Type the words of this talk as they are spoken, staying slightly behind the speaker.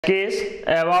Case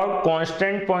about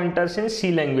constant pointers in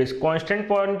C language. Constant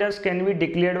pointers can be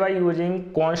declared by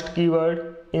using const keyword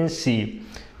in C.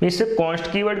 इससे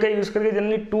const keyword का use करके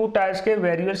generally two types के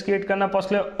variables create करना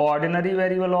possible है, ordinary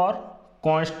variable और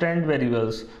constant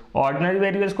variables. Ordinary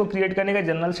variables को create करने का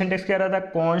जनरल सिंटेक्स क्या रहता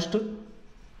है? const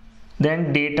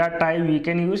then data type, we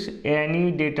can use any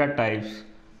data types,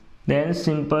 then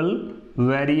simple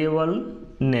variable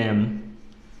name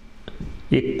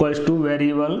equals to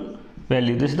variable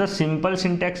value. This is the simple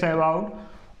syntax about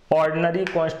ordinary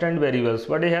constant variables,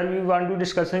 but here we want to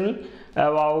discussing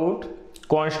about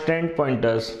constant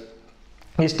pointers.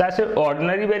 इस type से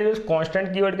ordinary variables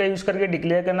constant keyword का use करके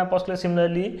declare करना possible है.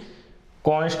 Similarly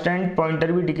constant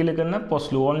pointer भी declare करना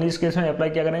possible. Only इस case में अप्लाई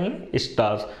क्या करेंगे?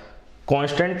 स्टार्स.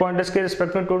 कांस्टेंट पॉइंटर्स के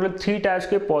रिस्पेक्ट में टोटल 3 टाइप्स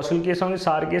के पॉसिबल केस होंगे.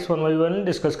 सारे case one by one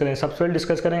discuss करेंगे. सबसे पहले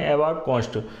डिस्कस करें अबाउट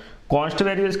कांस्ट. कांस्ट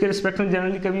वेरिएबल्स के रिस्पेक्ट में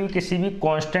जनरली कभी भी किसी भी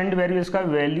कांस्टेंट वेरिएबल्स का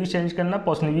वैल्यू चेंज करना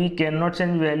possible. We can not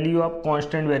change value of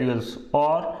constant variables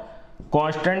और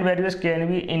constant variables can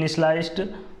be initialised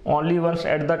only once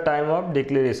at the time of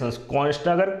declarations. Const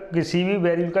अगर किसी भी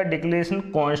वेरिएबल का डिक्लेरेशन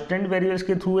कांस्टेंट वेरिएबल्स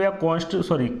के थ्रू या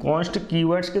const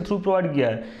keywords के through provide किया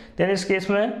है, देन इस केस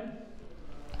में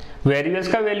वेरिएबल्स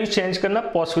का वैल्यू चेंज करना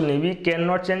पॉसिबल नहीं. We can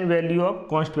not change value of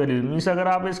const variable. Means अगर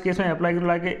आप इस केस में अप्लाई कर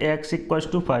लाके x equal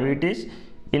to 5, it is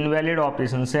invalid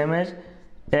operation. Same as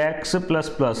x plus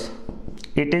plus,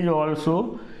 it is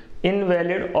also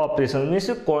invalid operation. Means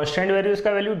constant variables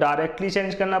का value directly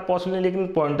change करना possible नहीं, लेकिन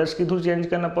पॉइंटर्स के थ्रू चेंज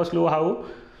करना possible. How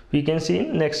we can see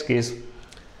in next case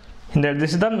that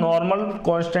this is the normal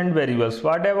constant variables.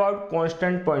 What about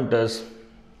constant pointers?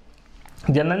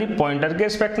 Generally pointer के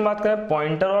respect में बात करें,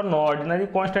 पॉइंटर और ऑर्डिनरी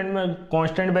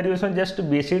कांस्टेंट वेरिएबल्स में जस्ट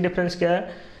बेसिक डिफरेंस क्या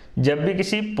है? जब भी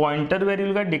किसी पॉइंटर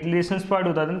वेरिएबल का डिक्लेरेशन पार्ट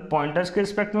होता है, पॉइंटर्स के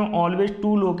रिस्पेक्ट में ऑलवेज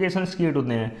 2 लोकेशंस क्रिएट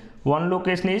होते हैं. One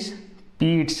location is p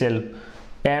itself,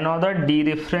 another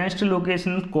dereferenced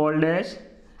location called as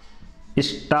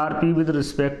star p with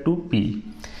respect to p.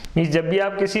 Means जब भी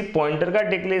आप किसी पॉइंटर का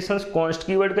डिक्लेरेशन कॉन्स्ट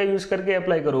कीवर्ड का यूज करके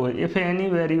अप्लाई करोगे, इफ एनी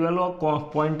वेरिएबल और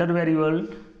pointer variable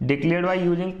declared by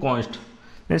using const,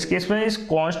 इस केस में इस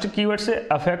कॉन्स्ट कीवर्ड से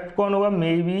अफेक्ट कौन होगा?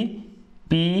 मे बी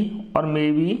p और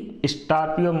मे बी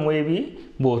स्टार p और may be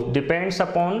both, depends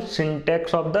upon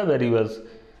syntax of the variables.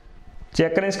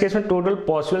 Check करें इस केस में टोटल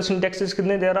पॉसिबल सिंटेक्सेस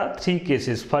कितने दे रहा? 3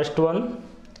 cases. First one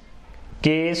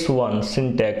case 1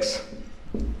 syntax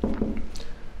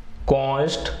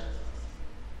const,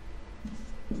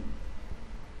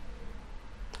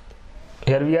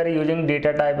 here we are using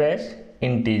data type as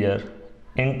integer,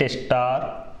 int star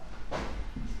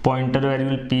pointer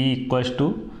variable p equals to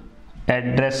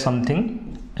address something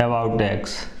about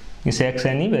x. Is x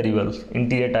any variables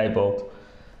integer type of.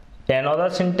 Another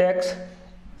syntax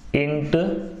int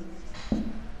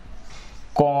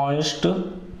const.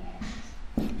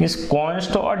 इस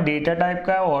const और data type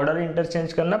का order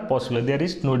interchange करना possible. There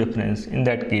is no difference in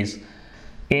that case.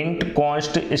 int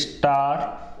const star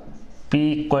p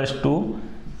equals to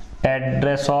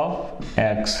address of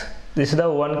x. This is the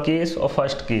one case और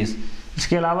first case.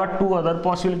 इसके अलावा 2 other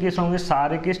possible case होंगे.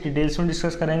 सारे case details में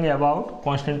discuss करेंगे about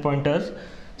constant pointers.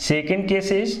 Second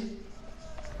case is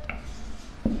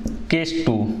case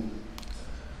 2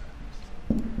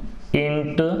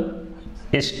 int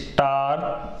star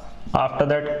after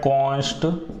that const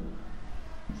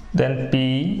then p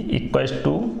equals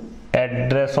to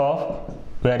address of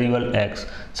variable x.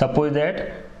 suppose that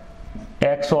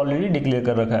x already declare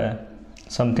कर रखा है,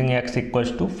 something x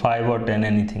equals to 5 or 10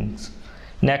 anything.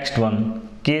 next one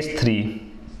case 3.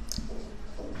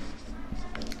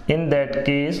 in that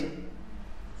case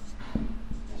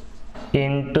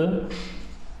int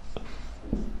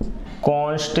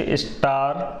const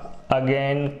star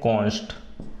again const.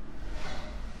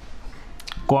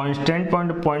 Constant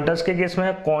pointers के case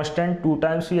में constant 2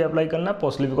 times भी apply करना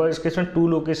possible, because इस case में 2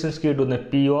 locations create होते हैं,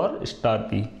 p और star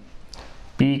p.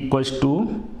 p equals to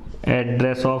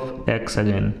address of x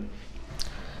again.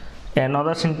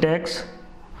 another syntax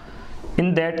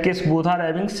in that case both are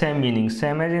having same meaning,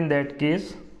 same as in that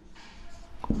case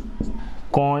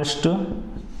const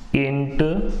int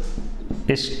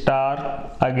star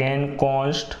again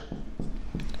const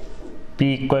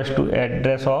p equals to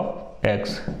address of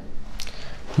x.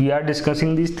 We are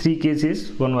discussing these 3 cases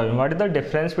one by one. What is the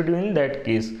difference between that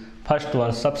case? First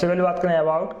one, सबसे पहले बात करें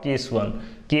about case 1.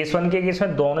 Case 1 के case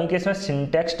में दोनों case में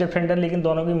syntax different है, लेकिन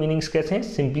दोनों के मीनिंग्स कैसे हैं?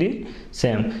 Simply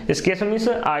same. इस केस में मीन्स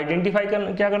आइडेंटिफाई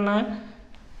क्या करना है?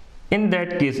 In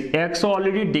that case x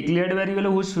already declared variable है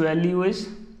which value is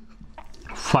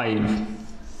 5.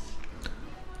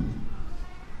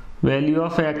 Value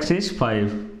of x is 5.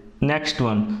 Next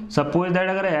one, suppose that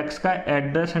अगर x का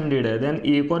एड्रेस 100 है, देन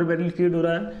एक और वेरिएबल क्रिएट हो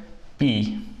रहा है p,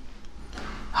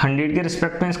 100 के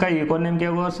रिस्पेक्ट में इसका एक और नेम क्या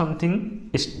होगा,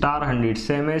 something star 100,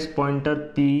 same as pointer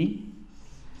p।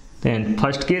 Then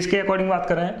first case के अकॉर्डिंग बात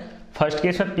कर रहे हैं, फर्स्ट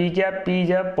केस में p क्या है, p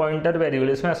जब पॉइंटर वेरिएबल,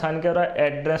 इसमें आसान क्या हो रहा है,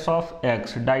 एड्रेस ऑफ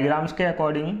x, डायग्राम्स के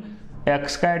अकॉर्डिंग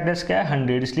x का एड्रेस क्या है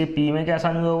 100, इसलिए p में क्या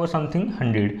आसान होगा, समथिंग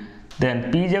 100। देन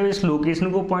p जब इस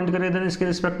लोकेशन को पॉइंट करे, देन इसके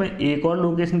रिस्पेक्ट में एक और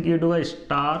लोकेशन क्रिएट होगा,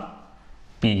 star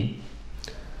p।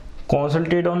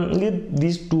 Concentrate only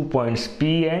this 2 points p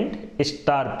and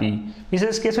star p।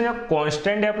 इस केस में जब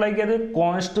कांस्टेंट अप्लाई किया तो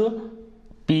कॉन्स्ट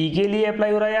p के लिए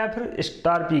अप्लाई हो रहा है या फिर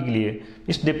स्टार p के लिए,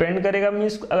 इस डिपेंड करेगा।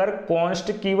 मीन्स अगर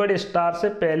कॉन्स्ट कीवर्ड स्टार से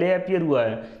पहले अपीयर हुआ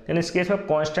है, देन इस केस में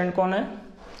कांस्टेंट कौन है,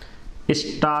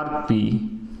 star p।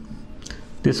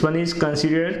 This one is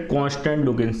considered constant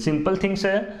location. Simple things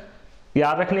है,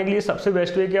 याद रखने के लिए सबसे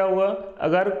बेस्ट वे क्या हुआ,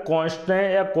 अगर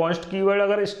कांस्टेंट या कांस्ट कीवर्ड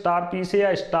अगर स्टार p से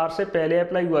या स्टार से पहले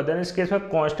अप्लाई हुआ, देन इस केस में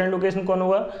कांस्टेंट लोकेशन कौन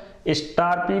होगा,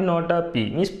 star p not a p।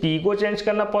 Means p को चेंज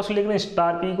करना पॉसिबल, लेकिन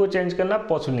स्टार p को चेंज करना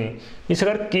पॉसिबल नहीं। मीन्स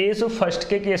अगर केस फर्स्ट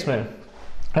के केस में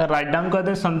अगर राइट डाउन कर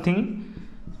दें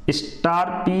something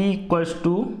star p equals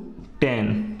to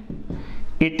 10,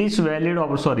 it is valid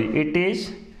it is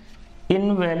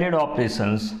invalid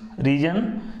operations.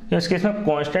 Reason, इस केस में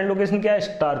कांस्टेंट लोकेशन क्या है,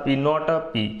 star p not a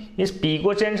p। इस p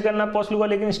को चेंज करना पॉसिबल होगा,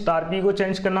 लेकिन स्टार p को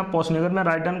चेंज करना पॉसिबल। अगर मैं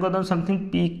राइट डाउन करता हूँ something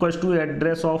p equals to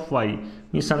address of y,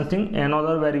 mean something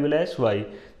another variable as y,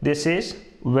 this is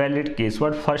valid case,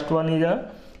 but first one is a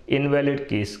invalid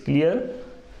case. Clear.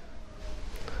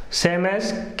 Same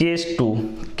as case 2,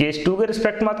 case 2 के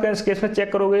respect में बात करें, इस case में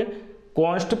check करोगे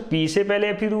const p से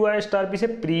पहले फिर हुआ है, स्टार p से।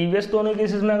 प्रीवियस दोनों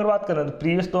केसेस में अगर बात करें तो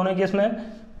प्रीवियस दोनों केस में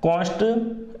कॉन्स्ट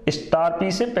स्टार p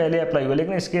से पहले अप्लाई हुआ,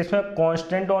 लेकिन इस केस में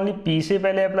कांस्टेंट ओनली p से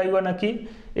पहले अप्लाई हुआ, ना कि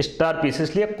स्टार p से।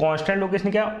 इसलिए कांस्टेंट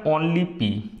लोकेशन क्या, only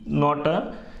p not a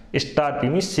star p।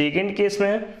 Mean second case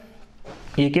में,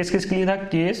 ये केस किसके लिए था,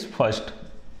 केस फर्स्ट।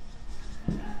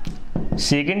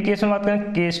 सेकेंड केस में बात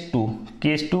करें केस 2,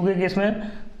 केस 2 के केस में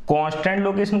कांस्टेंट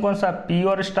लोकेशन कौन सा, p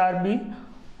और star p,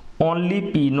 only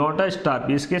p not a star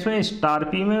p। इस केस में स्टार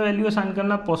p में वैल्यू असाइन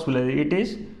करना पॉसिबल है, इट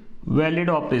इज वैलिड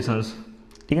ऑपरेशंस।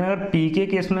 लेकिन अगर p के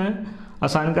केस में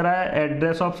असाइन करा है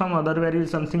address of some other variable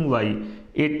something y,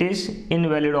 it is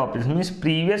invalid operation. Means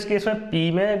previous case में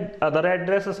p में अदर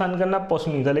एड्रेस असाइन करना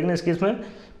पॉसिबल नहीं था, लेकिन इस केस में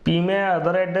p में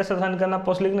अदर एड्रेस असाइन करना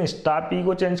पॉसिबल, लेकिन स्टार p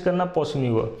को चेंज करना पॉसिबल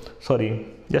नहीं हुआ। Sorry,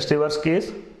 just reverse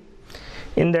case.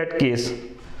 In that case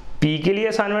p के लिए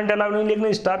असाइनमेंट अलाउड नहीं,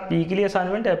 लेकिन स्टार p के लिए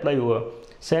असाइनमेंट अप्लाई हुआ।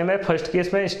 सेम है फर्स्ट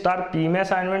केस में स्टार p में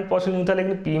असाइनमेंट पॉसिबल नहीं था,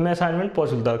 लेकिन p में असाइनमेंट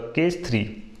पॉसिबल था। केस 3,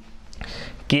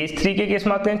 केस 3 के केस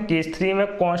में आते हैं, केस 3 में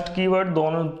कॉन्स्ट कीवर्ड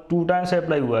दोनों 2 टाइम्स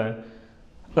अप्लाई हुआ है।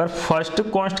 अगर फर्स्ट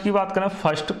कॉन्स्ट की बात करें,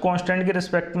 फर्स्ट कांस्टेंट के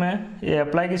रिस्पेक्ट में ये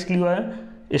अप्लाई किसके लिए हुआ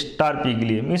है, स्टार p के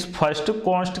लिए। मीन्स फर्स्ट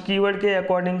कॉन्स्ट कीवर्ड के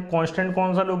अकॉर्डिंग कांस्टेंट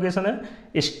कौन सा लोकेशन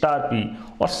है, स्टार p,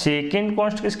 और सेकेंड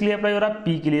कॉन्स्ट किसके लिए अप्लाई हो रहा है,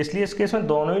 p के लिए। इसलिए इस केस में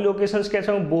दोनों ही लोकेशंस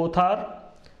कैसे होंगे, both are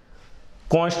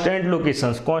constant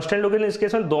locations. Constant location इस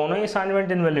केस में दोनों ही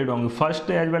असाइनमेंट इनवैलिड होंगे,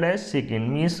 first as well as second.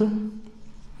 Means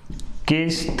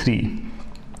case 3,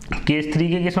 case 3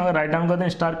 के केस में अगर राइट डाउन करते हैं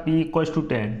star p equals to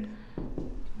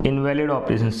 10, invalid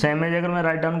operation. Same as अगर मैं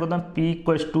राइट डाउन करता हूँ p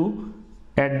equals to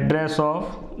address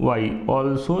of y,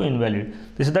 also invalid.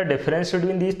 This is the difference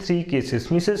between these 3 cases.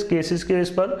 Means cases के इस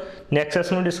पर नेक्स्ट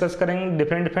सेशन में डिस्कस करेंगे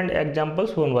different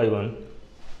examples one by one.